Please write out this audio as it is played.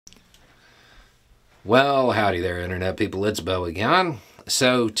Well, howdy there, Internet people. It's Beau again.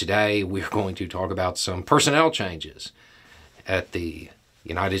 So, today we're going to talk about some personnel changes at the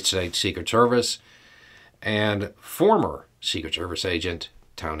United States Secret Service and former Secret Service agent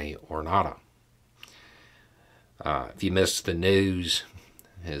Tony Ornato. If you missed the news,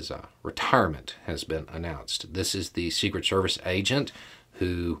 his retirement has been announced. This is the Secret Service agent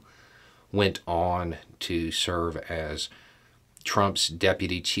who went on to serve as Trump's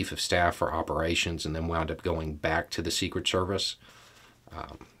deputy chief of staff for operations and then wound up going back to the Secret Service.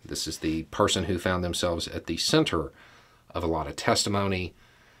 This is the person who found themselves at the center of a lot of testimony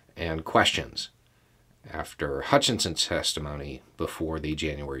and questions after Hutchinson's testimony before the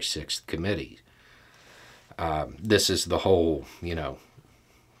January 6th committee. This is the whole,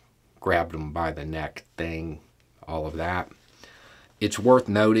 grabbed him by the neck thing, all of that. It's worth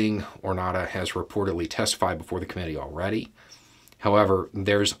noting Ornato has reportedly testified before the committee already. However,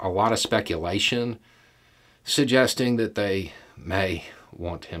 there's a lot of speculation suggesting that they may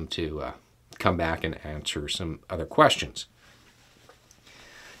want him to come back and answer some other questions.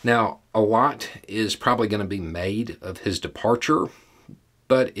 Now, a lot is probably going to be made of his departure,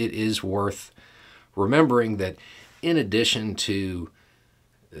 but it is worth remembering that in addition to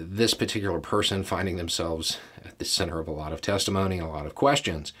this particular person finding themselves at the center of a lot of testimony and a lot of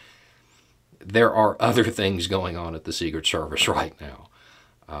questions, there are other things going on at the Secret Service right now.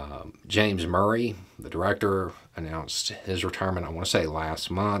 James Murray, the director, announced his retirement, I want to say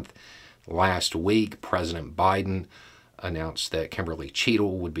last month. Last week, President Biden announced that Kimberly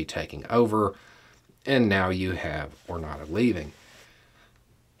Cheadle would be taking over, and now you have Ornato leaving.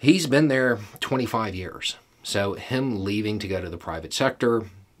 He's been there 25 years, so him leaving to go to the private sector,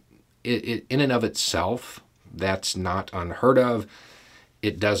 in and of itself, that's not unheard of.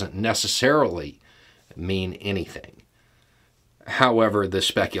 It doesn't necessarily mean anything. However, the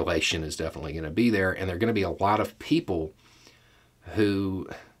speculation is definitely going to be there, and there are going to be a lot of people who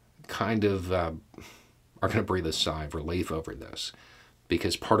kind of are going to breathe a sigh of relief over this,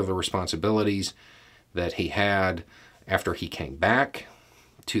 because part of the responsibilities that he had after he came back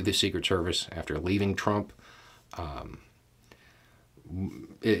to the Secret Service after leaving Trump,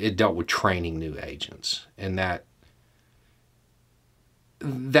 it dealt with training new agents, and that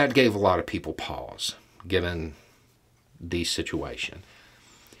gave a lot of people pause, given the situation.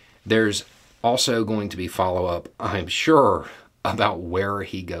 There's also going to be follow-up, I'm sure, about where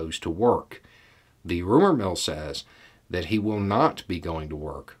he goes to work. The rumor mill says that he will not be going to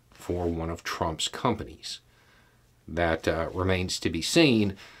work for one of Trump's companies. That remains to be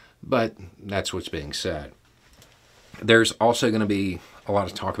seen, but that's what's being said. There's also going to be a lot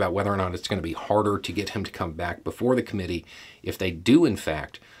of talk about whether or not it's going to be harder to get him to come back before the committee if they do, in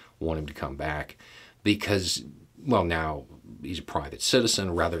fact, want him to come back, because, well, now he's a private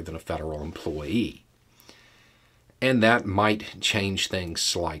citizen rather than a federal employee. And that might change things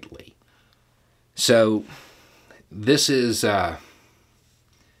slightly. So this is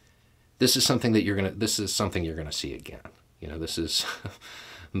something that you're gonna see again.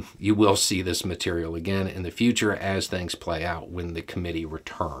 You will see this material again in the future as things play out when the committee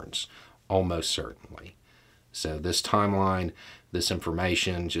returns, almost certainly. So this timeline, this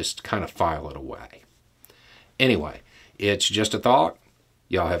information, just kind of file it away. Anyway, it's just a thought.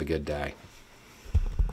 Y'all have a good day.